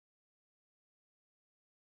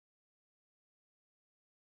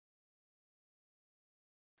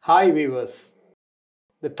Hi viewers,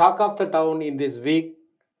 the talk of the town in this week,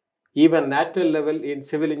 even national level in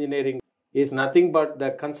civil engineering, is nothing but the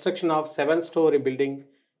construction of 7-story building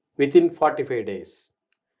within 45 days.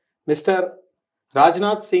 Mr.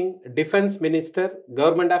 Rajnath Singh, Defence Minister,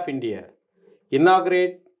 Government of India,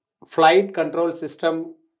 inaugurate Flight Control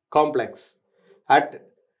System Complex at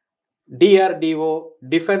DRDO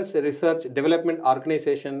Defence Research Development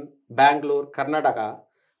Organization, Bangalore, Karnataka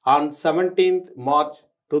on 17th March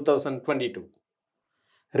 2022.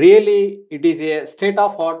 Really, it is a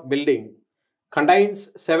state-of-art building, contains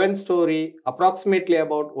 7-story, approximately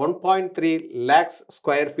about 1.3 lakhs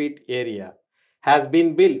square feet area, has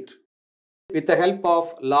been built with the help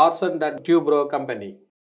of Larsen and Toubro company.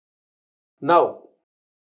 Now,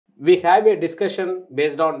 we have a discussion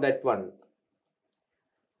based on that one.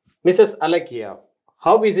 Mrs. Alakia,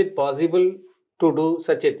 how is it possible to do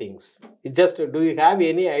such a things? Do you have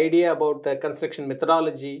any idea about the construction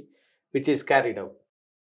methodology which is carried out?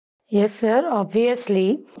 Yes, sir.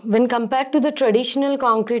 Obviously, when compared to the traditional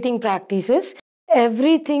concreting practices,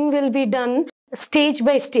 everything will be done stage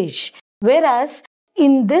by stage. Whereas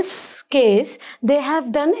in this case, they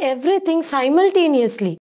have done everything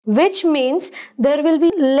simultaneously, which means there will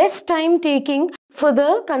be less time taking for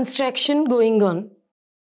the construction going on.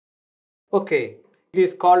 Okay, it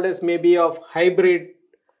is called as maybe of hybrid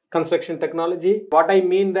construction technology. What I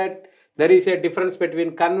mean that there is a difference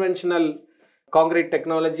between conventional concrete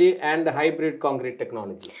technology and hybrid concrete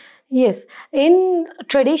technology. Yes, in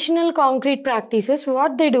traditional concrete practices,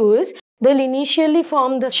 what they do is they'll initially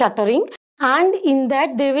form the shuttering, and in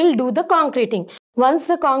that they will do the concreting. Once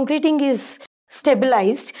the concreting is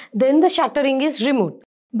stabilized, then the shuttering is removed.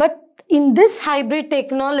 But in this hybrid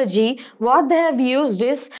technology, what they have used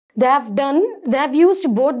is they have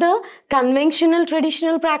used both the conventional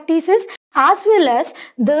traditional practices as well as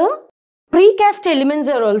the precast elements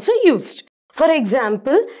are also used. For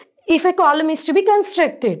example, if a column is to be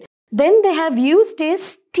constructed, then they have used a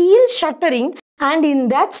steel shuttering, and in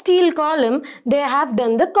that steel column, they have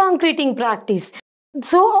done the concreting practice.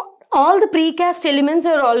 So, all the precast elements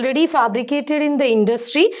are already fabricated in the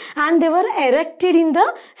industry and they were erected in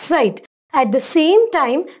the site. At the same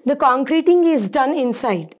time, the concreting is done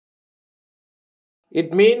inside.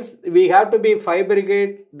 It means we have to be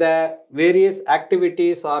fabricate the various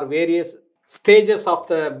activities or various stages of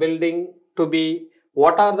the building to be,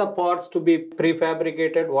 what are the parts to be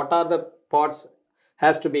prefabricated, what are the parts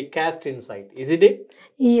has to be cast inside, isn't it?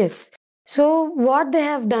 Yes. So what they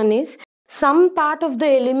have done is, some part of the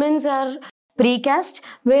elements are precast,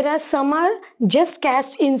 whereas some are just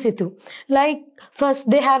cast in situ. Like first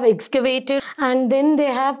they have excavated and then they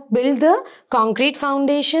have built the concrete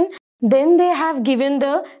foundation. Then they have given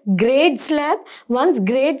the grade slab. Once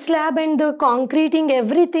grade slab and the concreting,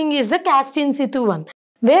 everything is the cast in situ one.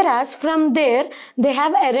 Whereas from there, they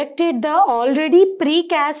have erected the already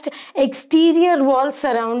precast exterior walls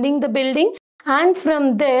surrounding the building, and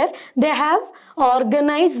from there, they have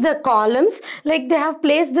organized the columns, like they have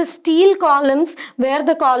placed the steel columns where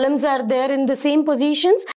the columns are there in the same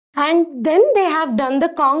positions, and then they have done the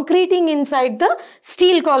concreting inside the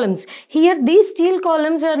steel columns. Here, these steel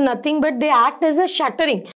columns are nothing but they act as a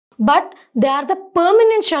shuttering, but they are the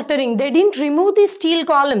permanent shuttering. They didn't remove the steel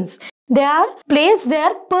columns. They are placed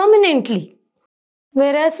there permanently.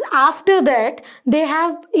 Whereas after that, they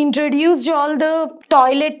have introduced all the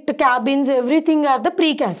toilet cabins, everything are the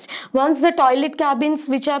precast. Once the toilet cabins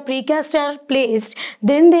which are precast are placed,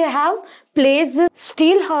 then they have placed the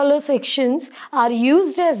steel hollow sections are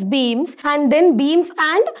used as beams, and then beams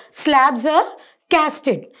and slabs are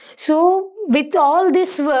casted. So with all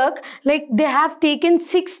this work, like they have taken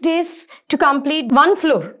 6 days to complete one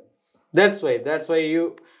floor. That's why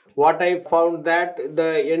what I found that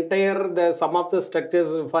some of the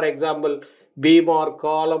structures, for example, beam or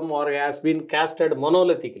column or has been casted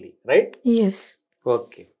monolithically, right? Yes.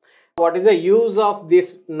 Okay. What is the use of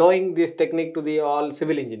this, knowing this technique to the all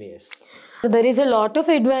civil engineers? There is a lot of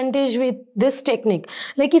advantage with this technique.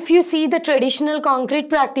 Like if you see the traditional concrete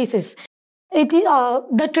practices,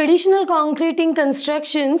 the traditional concreting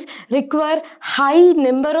constructions require high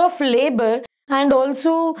number of labor, and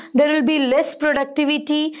also there will be less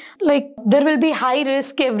productivity, like there will be high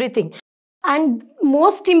risk, everything. And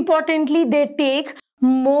most importantly, they take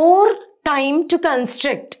more time to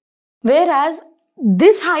construct. Whereas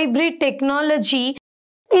this hybrid technology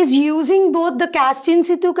is using both the cast in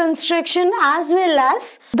situ construction as well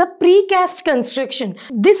as the precast construction.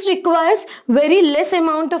 This requires very less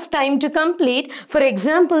amount of time to complete. For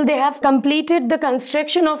example, they have completed the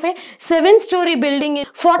construction of a 7-story building in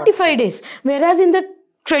 45 days, whereas in the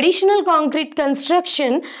traditional concrete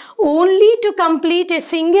construction, only to complete a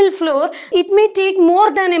single floor, it may take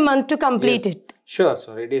more than a month to complete it. Sure,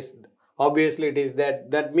 sir. It is obviously it is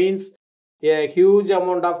that. That means a huge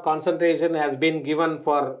amount of concentration has been given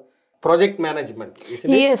for project management,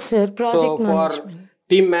 isn't it? Yes, sir. Project management. For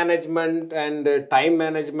team management and time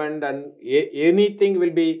management and anything will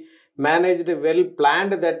be managed, well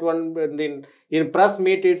planned. That one in press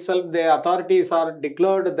meet itself, the authorities are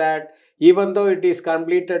declared that even though it is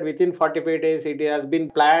completed within 45 days, it has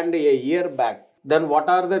been planned a year back. Then what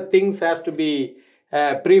are the things has to be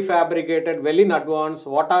prefabricated well in advance?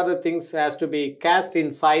 What are the things has to be cast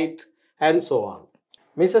in site and so on?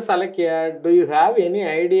 Mrs. Alakia, do you have any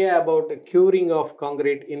idea about curing of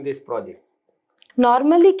concrete in this project?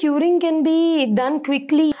 Normally, curing can be done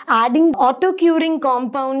quickly, adding auto-curing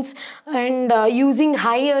compounds and using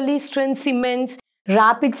high early strength cements,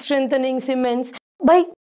 rapid strengthening cements. By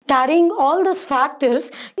carrying all those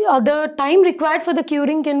factors, the time required for the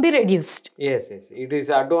curing can be reduced. Yes, yes. It is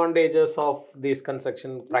advantages of this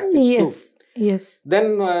construction practice too. Yes.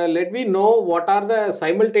 Then let me know what are the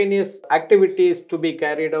simultaneous activities to be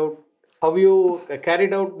carried out. How you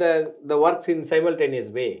carried out the works in simultaneous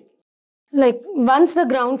way? Like once the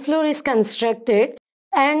ground floor is constructed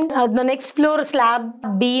and the next floor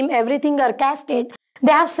slab, beam, everything are casted,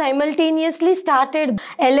 they have simultaneously started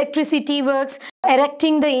electricity works,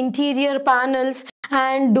 erecting the interior panels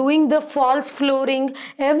and doing the false flooring.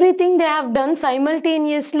 Everything they have done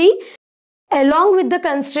simultaneously along with the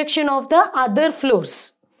construction of the other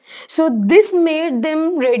floors. So this made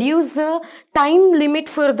them reduce the time limit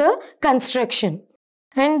for the construction.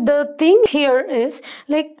 And the thing here is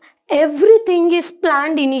like everything is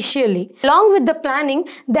planned initially. Along with the planning,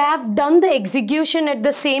 they have done the execution at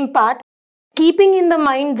the same part, keeping in the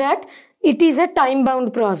mind that it is a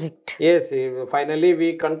time-bound project. Yes, finally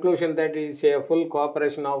we conclusion that it is a full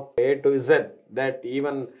cooperation of A to Z, that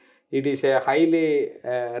even it is a highly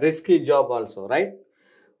risky job also, right?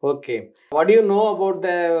 Okay. What do you know about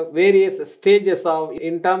the various stages of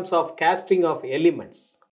in terms of casting of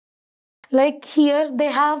elements? Like here they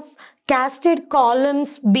have casted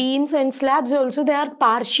columns, beams and slabs also. They are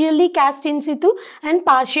partially cast in situ and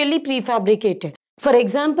partially prefabricated. For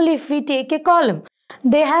example, if we take a column,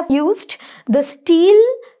 they have used the steel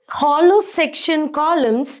hollow section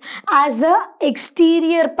columns as the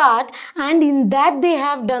exterior part, and in that they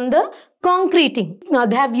have done the concreting. Now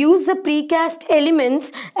they have used the precast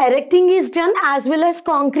elements, erecting is done as well as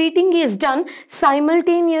concreting is done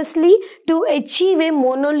simultaneously to achieve a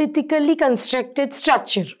monolithically constructed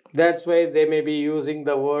structure. That's why they may be using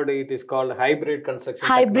the word, it is called hybrid construction.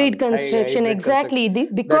 Hybrid construction, exactly.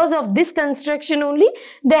 Because of this construction only,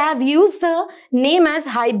 they have used the name as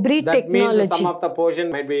hybrid technology. That means some of the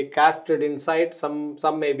portion might be casted inside, some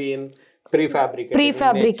may be in prefabricated.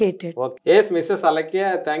 Prefabricated. Okay. Yes, Mrs.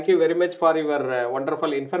 Alakia, thank you very much for your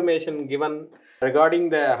wonderful information given regarding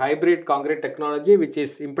the hybrid concrete technology which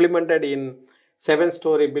is implemented in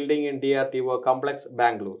 7-story building in DRDO complex,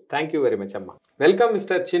 Bangalore. Thank you very much, Amma. Welcome,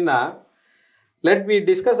 Mr. Chinna. Let me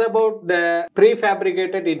discuss about the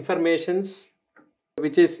prefabricated informations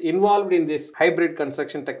which is involved in this hybrid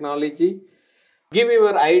construction technology. Give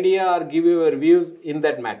your idea or give your views in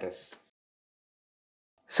that matters.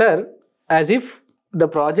 Sir, as if the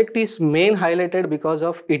project is main highlighted because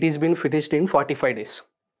of it is been finished in 45 days.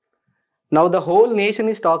 Now the whole nation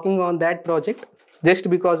is talking on that project just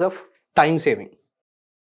because of time saving.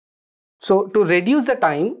 So to reduce the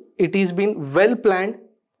time, it is been well planned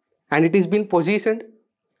and it is been positioned,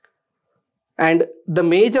 and the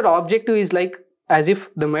major objective is like, as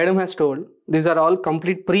if the madam has told, these are all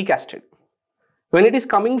complete precasted. When it is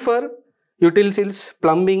coming for utensils,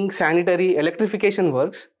 plumbing, sanitary, electrification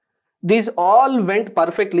works, these all went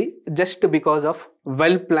perfectly just because of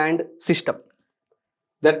well planned system.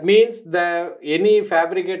 That means any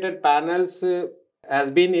fabricated panels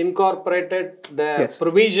has been incorporated the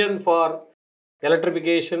provision for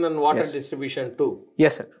electrification and water distribution too.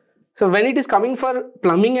 Yes, sir. So when it is coming for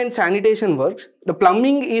plumbing and sanitation works, the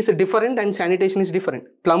plumbing is different and sanitation is different.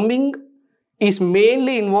 Plumbing is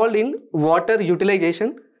mainly involved in water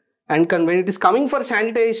utilization, and when it is coming for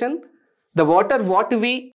sanitation, the water what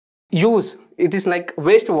we use, it is like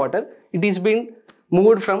wastewater, it is being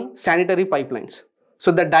moved from sanitary pipelines.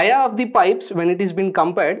 So the dia of the pipes, when it is being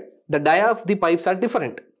compared, the dia of the pipes are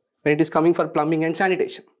different when it is coming for plumbing and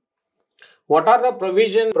sanitation. What are the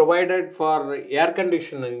provision provided for air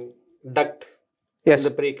conditioning duct in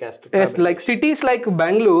the precast? Yes, like cities like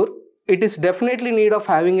Bangalore, it is definitely need of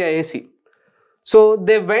having a AC. So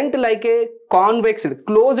they went like a convex,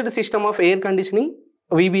 closed system of air conditioning,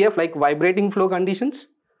 VBF, like vibrating flow conditions.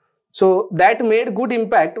 So that made good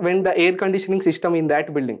impact when the air conditioning system in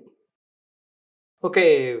that building.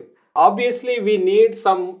 Okay, obviously we need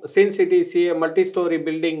some, since it is a multi-story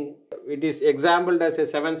building, it is exampled as a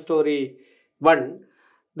 7-story one,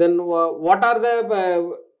 then what are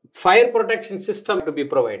the fire protection system to be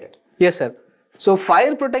provided? Yes, sir. So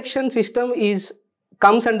fire protection system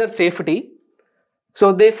comes under safety.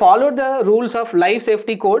 So they followed the rules of life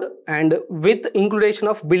safety code and with inclusion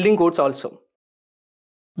of building codes also.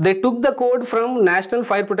 They took the code from National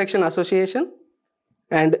Fire Protection Association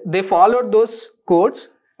and they followed those codes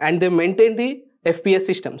and they maintained the FPS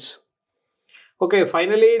systems. Okay,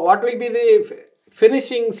 finally, what will be the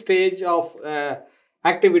finishing stage of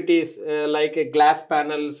activities like glass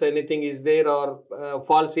panels, anything is there, or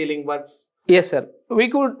false ceiling works? Yes, sir. We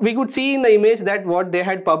could see in the image that what they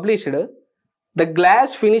had published, the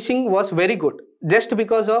glass finishing was very good just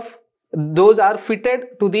because of those are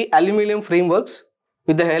fitted to the aluminum frameworks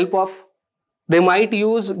with the help of, they might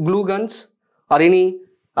use glue guns or any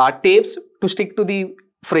tapes to stick to the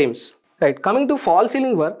frames. Right. Coming to false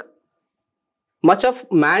ceiling work, much of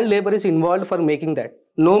man labor is involved for making that.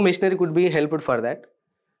 No machinery could be helped for that.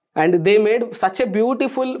 And they made such a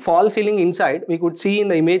beautiful false ceiling inside. We could see in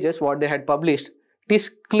the images what they had published. It is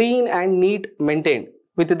clean and neat maintained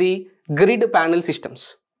with the grid panel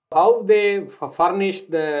systems. How they furnish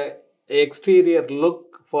the exterior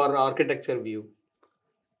look for architecture view?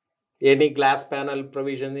 Any glass panel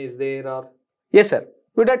provision is there, or? Yes, sir.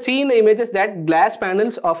 We had seen the images that glass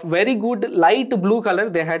panels of very good light blue color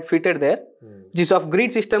they had fitted there, which is of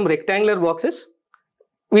grid system rectangular boxes,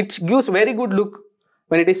 which gives very good look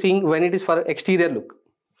when it is for exterior look.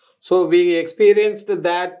 So we experienced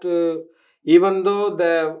that even though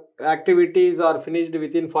the activities are finished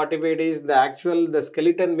within 45 days, the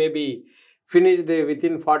skeleton may be finished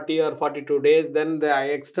within 40 or 42 days. Then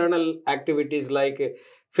the external activities like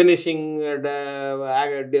finishing,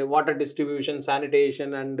 the water distribution,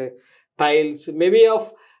 sanitation and tiles. Maybe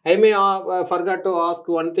I may forgot to ask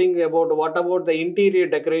one thing about what about the interior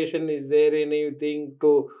decoration? Is there anything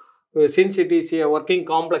to, since it is a working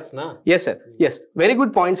complex, na? Yes, sir. Yes. Very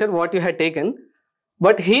good point, sir, what you had taken.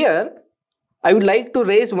 But here, I would like to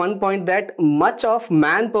raise one point that much of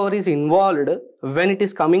manpower is involved when it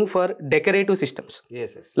is coming for decorative systems.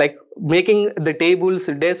 Yes, yes. Like making the tables,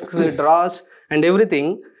 desks, drawers and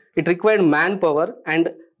everything, it required manpower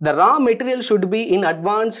and the raw material should be in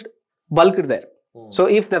advanced bulk there. So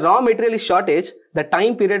if the raw material is shortage, the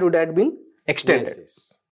time period would have been extended. Yes,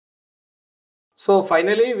 yes. So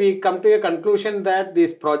finally, we come to a conclusion that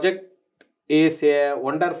this project is a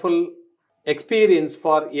wonderful experience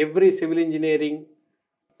for every civil engineering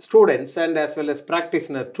students and as well as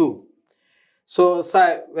practitioner too. So,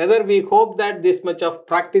 whether we hope that this much of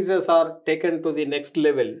practices are taken to the next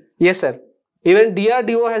level. Yes, sir. Even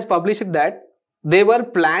DRDO has published that they were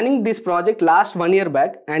planning this project last 1 year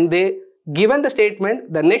back and they given the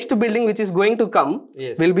statement, the next building which is going to come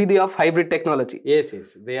will be the of hybrid technology. Yes,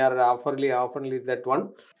 yes. They are oftenly that one.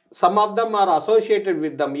 Some of them are associated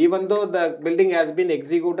with them, even though the building has been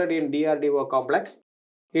executed in DRDO complex.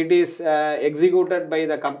 It is executed by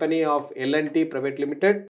the company of L&T Private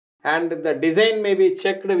Limited, and the design may be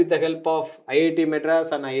checked with the help of IIT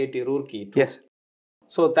Madras and IIT Roorkee too. Yes.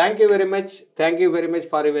 So thank you very much. Thank you very much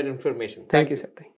for your information. Thank you, sir.